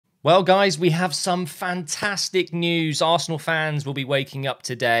Well, guys, we have some fantastic news. Arsenal fans will be waking up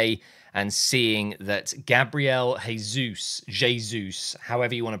today and seeing that Gabriel Jesus,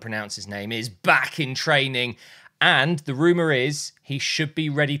 however you want to pronounce his name, is back in training. And the rumour is he should be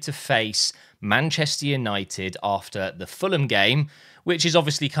ready to face Manchester United after the Fulham game, which is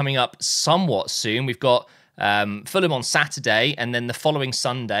obviously coming up somewhat soon. We've got Fulham on Saturday, and then the following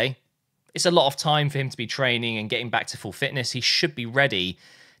Sunday. It's a lot of time for him to be training and getting back to full fitness. He should be ready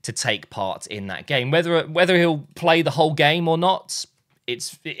to take part in that game. Whether he'll play the whole game or not,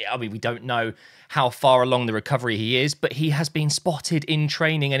 we don't know how far along the recovery he is, but he has been spotted in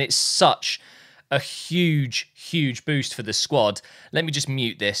training, and it's such a huge, huge boost for the squad. Let me just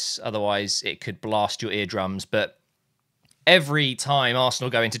mute this, otherwise it could blast your eardrums. But every time Arsenal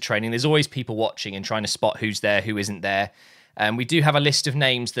go into training, there's always people watching and trying to spot who's there, who isn't there. And we do have a list of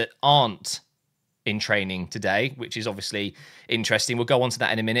names that aren't in training today, which is obviously interesting. We'll go on to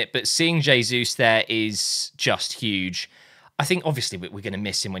that in a minute, but seeing Jesus there is just huge. I think obviously we're going to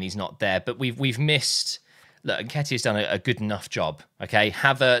miss him when he's not there, but we've missed. Look, Nketiah's done a good enough job. Okay,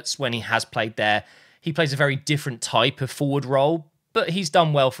 Havertz, when he has played there, he plays a very different type of forward role, but he's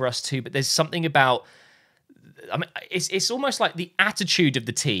done well for us too. But there's something about, it's almost like the attitude of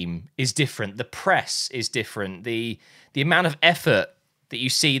the team is different. The press is different. The amount of effort that you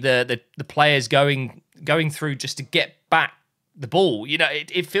see the players going through just to get back the ball. You know,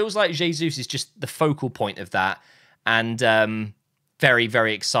 it feels like Jesus is just the focal point of that. And very,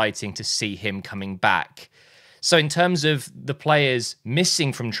 very exciting to see him coming back. So in terms of the players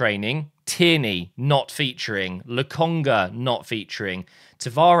missing from training, Tierney not featuring, Lokonga not featuring,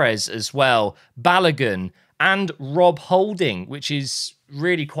 Tavares as well, Balogun, and Rob Holding, which is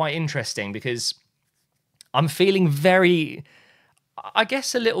really quite interesting because I'm feeling very, I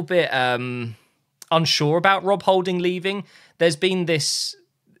guess, a little bit unsure about Rob Holding leaving. There's been this,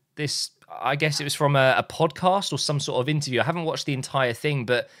 I guess it was from a podcast or some sort of interview. I haven't watched the entire thing,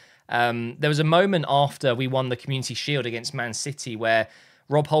 but there was a moment after we won the Community Shield against Man City where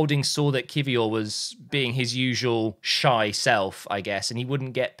Rob Holding saw that Kivior was being his usual shy self, I guess, and he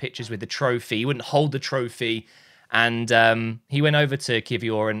wouldn't get pictures with the trophy. He wouldn't hold the trophy. And he went over to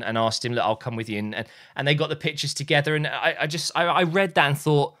Kivior and asked him, look, I'll come with you. And they got the pictures together. And I read that and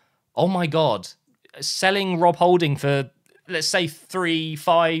thought, oh my God, selling Rob Holding for, let's say, 3,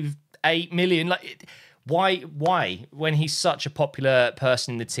 5, 8 million. Like, why, when he's such a popular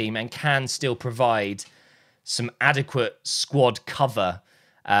person in the team and can still provide some adequate squad cover?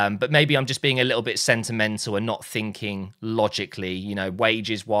 But maybe I'm just being a little bit sentimental and not thinking logically, you know,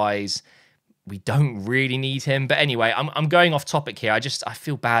 wages wise. We don't really need him. But anyway, I'm going off topic here. I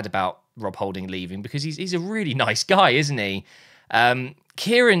feel bad about Rob Holding leaving because he's a really nice guy, isn't he?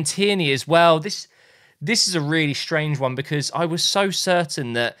 Kieran Tierney as well. This is a really strange one because I was so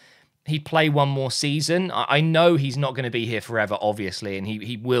certain that he'd play one more season. I know he's not going to be here forever, obviously, and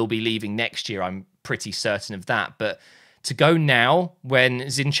he will be leaving next year. I'm pretty certain of that. But to go now when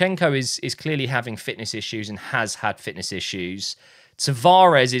Zinchenko is clearly having fitness issues and has had fitness issues,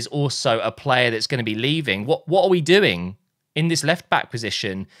 Tavares is also a player that's going to be leaving. What are we doing in this left-back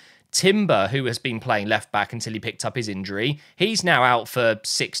position? Timber, who has been playing left-back until he picked up his injury, he's now out for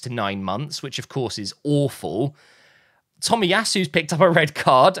 6 to 9 months, which of course is awful. Tomiyasu's picked up a red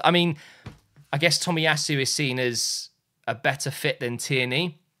card. I mean, I guess Tomiyasu is seen as a better fit than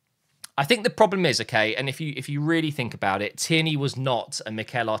Tierney. I think the problem is, okay, and if you really think about it, Tierney was not a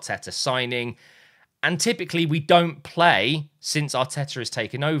Mikel Arteta signing. And typically we don't play, since Arteta has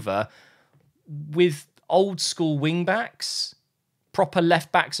taken over, with old school wing backs, proper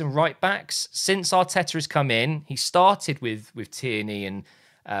left backs and right backs. Since Arteta has come in, he started with Tierney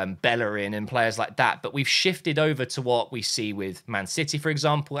and Bellerin and players like that. But we've shifted over to what we see with Man City, for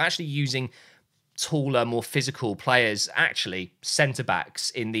example, actually using taller, more physical players, actually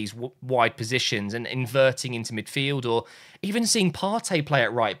centre-backs in these wide positions and inverting into midfield, or even seeing Partey play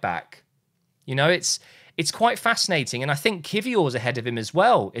at right back. You know, it's quite fascinating. And I think Kivior's ahead of him as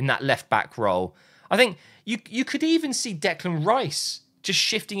well in that left-back role. I think you could even see Declan Rice just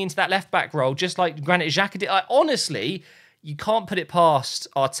shifting into that left-back role, just like Granit Xhaka did. Honestly, you can't put it past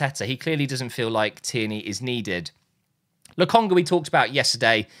Arteta. He clearly doesn't feel like Tierney is needed. Lokonga we talked about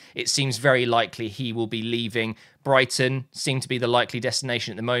yesterday. It seems very likely he will be leaving. Brighton seem to be the likely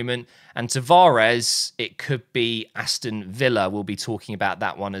destination at the moment. And Tavares, it could be Aston Villa. We'll be talking about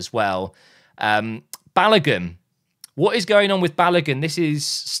that one as well. Balogun. What is going on with Balogun? This is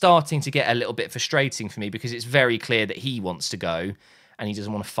starting to get a little bit frustrating for me because it's very clear that he wants to go and he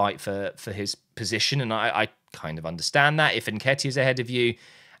doesn't want to fight for his position. And I kind of understand that. If Nketiah's ahead of you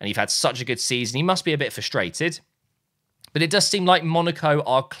and you've had such a good season, he must be a bit frustrated. But it does seem like Monaco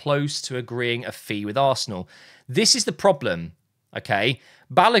are close to agreeing a fee with Arsenal. This is the problem, okay?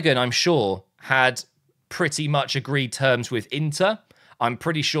 Balogun, I'm sure, had pretty much agreed terms with Inter. I'm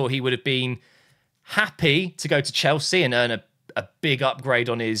pretty sure he would have been happy to go to Chelsea and earn a big upgrade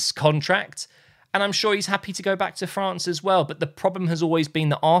on his contract. And I'm sure he's happy to go back to France as well. But the problem has always been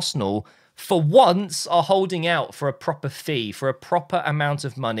that Arsenal, for once, are holding out for a proper fee, for a proper amount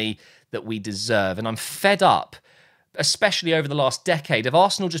of money that we deserve. And I'm fed up, especially over the last decade, of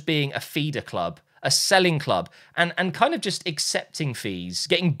Arsenal just being a feeder club, a selling club, and kind of just accepting fees,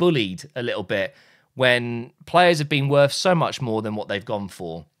 getting bullied a little bit when players have been worth so much more than what they've gone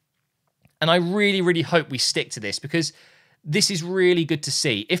for. And I really, really hope we stick to this, because this is really good to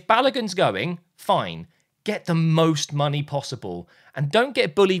see. If Balogun's going, fine. Get the most money possible. And don't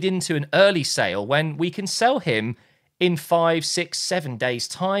get bullied into an early sale when we can sell him in 5, 6, 7 days'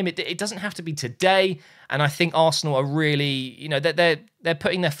 time. It doesn't have to be today. And I think Arsenal are really, they're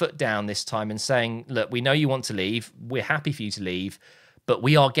putting their foot down this time and saying, look, we know you want to leave. We're happy for you to leave, but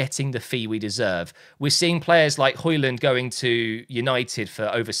we are getting the fee we deserve. We're seeing players like Højlund going to United for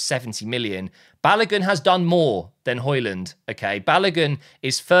over 70 million. Balogun has done more than Højlund, okay? Balogun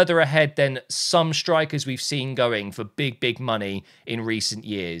is further ahead than some strikers we've seen going for big, big money in recent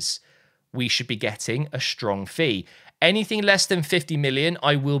years. We should be getting a strong fee. Anything less than 50 million,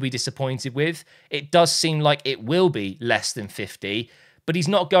 I will be disappointed with. It does seem like it will be less than 50, but he's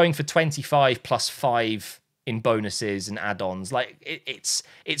not going for 25 plus 5 in bonuses and add-ons. Like,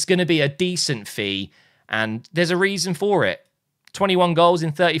 it's going to be a decent fee, and there's a reason for it. 21 goals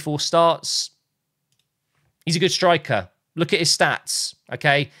in 34 starts. He's a good striker. Look at his stats,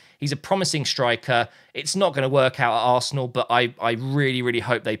 okay? He's a promising striker. It's not going to work out at Arsenal, but I really, really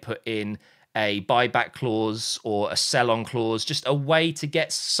hope they put in a buyback clause or a sell-on clause, just a way to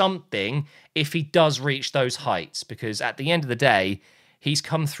get something if he does reach those heights, because at the end of the day, he's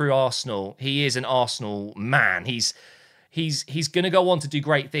come through Arsenal. He is an Arsenal man. He's going to go on to do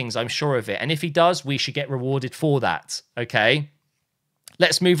great things, I'm sure of it. And if he does, we should get rewarded for that, okay?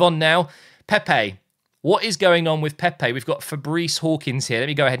 Let's move on now. Pepe. What is going on with Pepe? We've got Fabrice Hawkins here. Let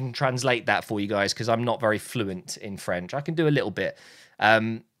me go ahead and translate that for you guys, because I'm not very fluent in French. I can do a little bit.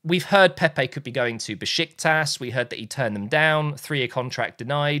 We've heard Pepe could be going to Besiktas. We heard that he turned them down. 3-year contract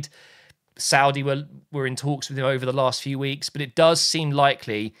denied. Saudi were in talks with him over the last few weeks, but it does seem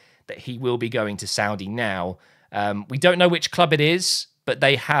likely that he will be going to Saudi now. We don't know which club it is, but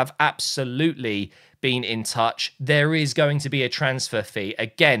they have absolutely been in touch. There is going to be a transfer fee.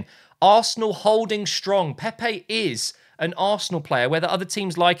 Again, Arsenal holding strong. Pepe is an Arsenal player, whether other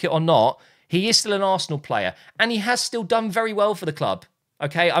teams like it or not. He is still an Arsenal player, and he has still done very well for the club.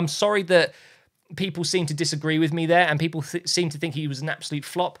 Okay, I'm sorry that people seem to disagree with me there, and people seem to think he was an absolute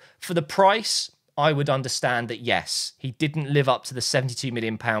flop. For the price, I would understand that, yes, he didn't live up to the £72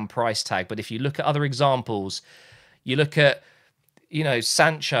 million price tag. But if you look at other examples, you look at,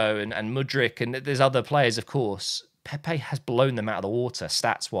 Sancho and Mudryk, and there's other players, of course, Pepe has blown them out of the water,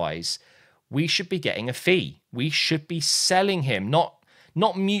 stats-wise. We should be getting a fee. We should be selling him,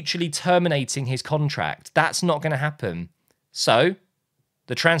 not mutually terminating his contract. That's not going to happen. So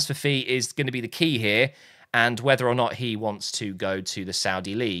the transfer fee is going to be the key here, and whether or not he wants to go to the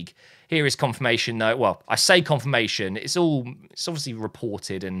Saudi League. Here is confirmation, though. Well, I say confirmation. It's obviously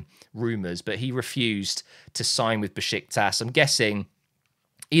reported and rumours, but he refused to sign with Besiktas. I'm guessing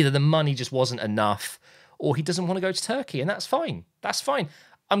either the money just wasn't enough, or he doesn't want to go to Turkey, and that's fine. That's fine.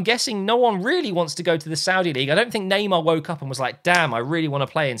 I'm guessing no one really wants to go to the Saudi League. I don't think Neymar woke up and was like, damn, I really want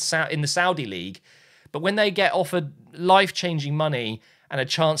to play in the Saudi League. But when they get offered life-changing money and a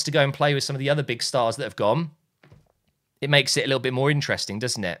chance to go and play with some of the other big stars that have gone, it makes it a little bit more interesting,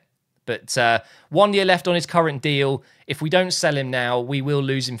 doesn't it? But 1 year left on his current deal. If we don't sell him now, we will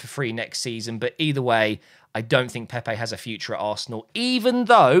lose him for free next season. But either way, I don't think Pepe has a future at Arsenal, even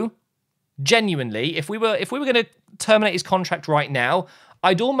though, genuinely, if we were going to terminate his contract right now,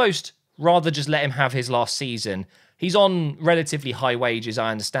 I'd almost rather just let him have his last season. He's on relatively high wages,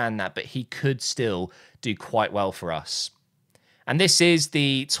 I understand that, but he could still do quite well for us. And this is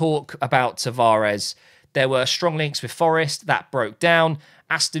the talk about Tavares. There were strong links with Forest. That broke down.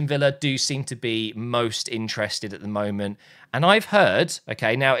 Aston Villa do seem to be most interested at the moment. And I've heard,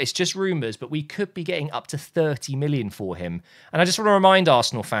 okay, now it's just rumours, but we could be getting up to 30 million for him. And I just want to remind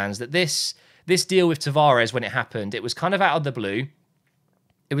Arsenal fans that this deal with Tavares, when it happened, it was kind of out of the blue.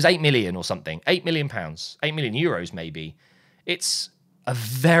 It was 8 million or something. 8 million pounds. 8 million euros, maybe. It's a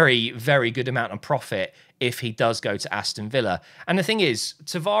very, very good amount of profit if he does go to Aston Villa. And the thing is,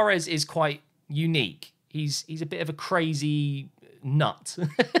 Tavares is quite unique. He's a bit of a crazy nut.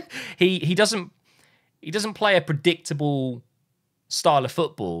 He doesn't he doesn't play a predictable style of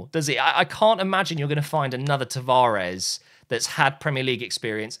football, does he? I can't imagine you're going to find another Tavares that's had Premier League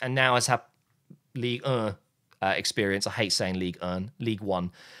experience and now has had League 1 experience. I hate saying League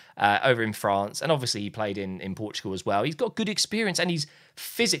 1 over in France. And obviously he played in Portugal as well. He's got good experience and he's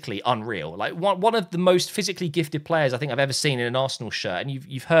physically unreal. Like one of the most physically gifted players I think I've ever seen in an Arsenal shirt. And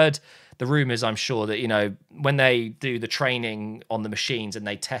you've heard the rumours, I'm sure, that, you know, when they do the training on the machines and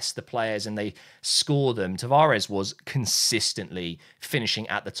they test the players and they score them, Tavares was consistently finishing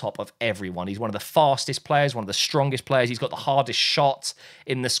at the top of everyone. He's one of the fastest players, one of the strongest players. He's got the hardest shot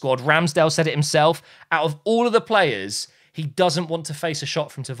in the squad. Ramsdale said it himself. Out of all of the players, he doesn't want to face a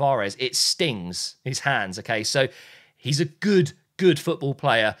shot from Tavares. It stings his hands, okay? So he's a good football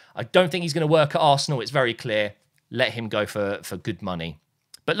player. I don't think he's going to work at Arsenal. It's very clear. Let him go for good money.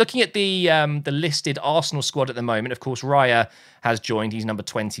 But looking at the listed Arsenal squad at the moment, of course, Raya has joined. He's number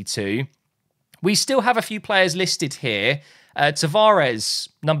 22. We still have a few players listed here. Tavares,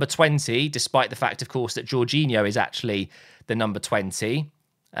 number 20, despite the fact, of course, that Jorginho is actually the number 20.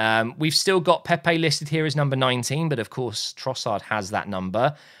 We've still got Pepe listed here as number 19, but of course, Trossard has that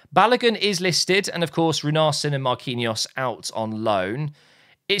number. Balogun is listed, and of course, Runarsson and Marquinhos out on loan.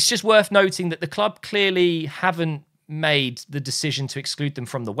 It's just worth noting that the club clearly haven't made the decision to exclude them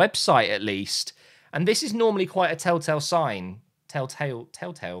from the website, at least. And this is normally quite a telltale sign.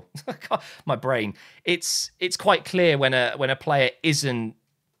 Telltale. My brain. It's quite clear when a player isn't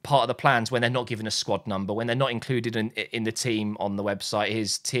part of the plans, when they're not given a squad number, when they're not included in the team on the website.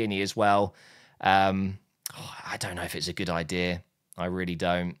 Here's Tierney as well. I don't know if it's a good idea. I really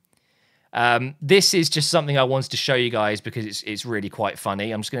don't. This is just something I wanted to show you guys because it's really quite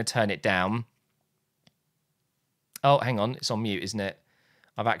funny. I'm just going to turn it down. Oh, hang on. It's on mute, isn't it?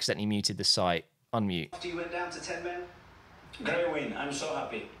 I've accidentally muted the site. Unmute. After you went down to 10 men. Great win. I'm so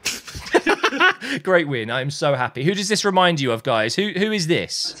happy. Great win. I'm so happy. Who does this remind you of, guys? Who is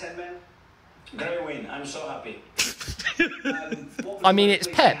this? 10 men. Great win. I'm so happy. I mean, it's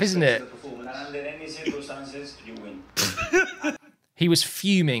Pep, isn't it? Under any circumstances, you win. He was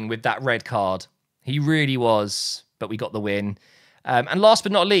fuming with that red card. He really was, but we got the win. And last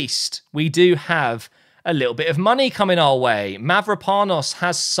but not least, we do have a little bit of money coming our way. Mavropanos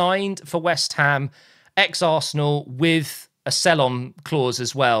has signed for West Ham, ex-Arsenal, with a sell-on clause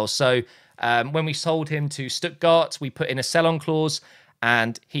as well. So when we sold him to Stuttgart, we put in a sell-on clause,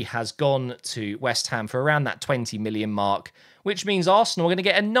 and he has gone to West Ham for around that 20 million mark, which means Arsenal are going to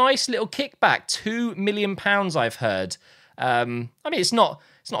get a nice little kickback, £2 million, I've heard. I mean, it's not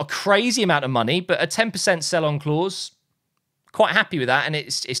a crazy amount of money, but a 10% sell-on clause, quite happy with that, and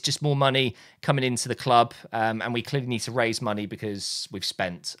it's just more money coming into the club, and we clearly need to raise money because we've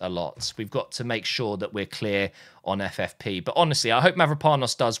spent a lot. We've got to make sure that we're clear on FFP. But honestly, I hope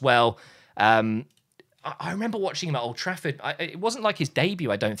Mavropanos does well. I remember watching him at Old Trafford. It wasn't like his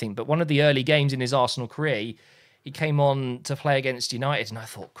debut, I don't think, but one of the early games in his Arsenal career, he came on to play against United, and I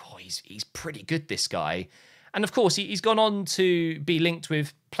thought, oh, he's pretty good, this guy. And of course, he's gone on to be linked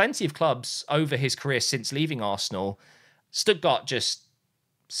with plenty of clubs over his career since leaving Arsenal. Stuttgart just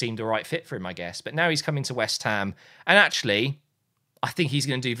seemed the right fit for him, I guess. But now he's coming to West Ham. And actually, I think he's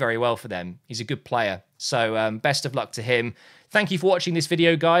going to do very well for them. He's a good player. So best of luck to him. Thank you for watching this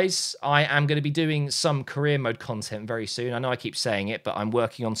video, guys. I am going to be doing some career mode content very soon. I know I keep saying it, but I'm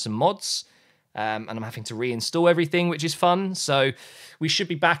working on some mods. And I'm having to reinstall everything, which is fun. So we should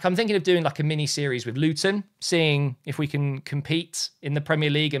be back. I'm thinking of doing like a mini-series with Luton, seeing if we can compete in the Premier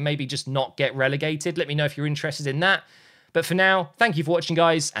League and maybe just not get relegated. Let me know if you're interested in that. But for now, thank you for watching,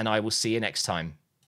 guys, and I will see you next time.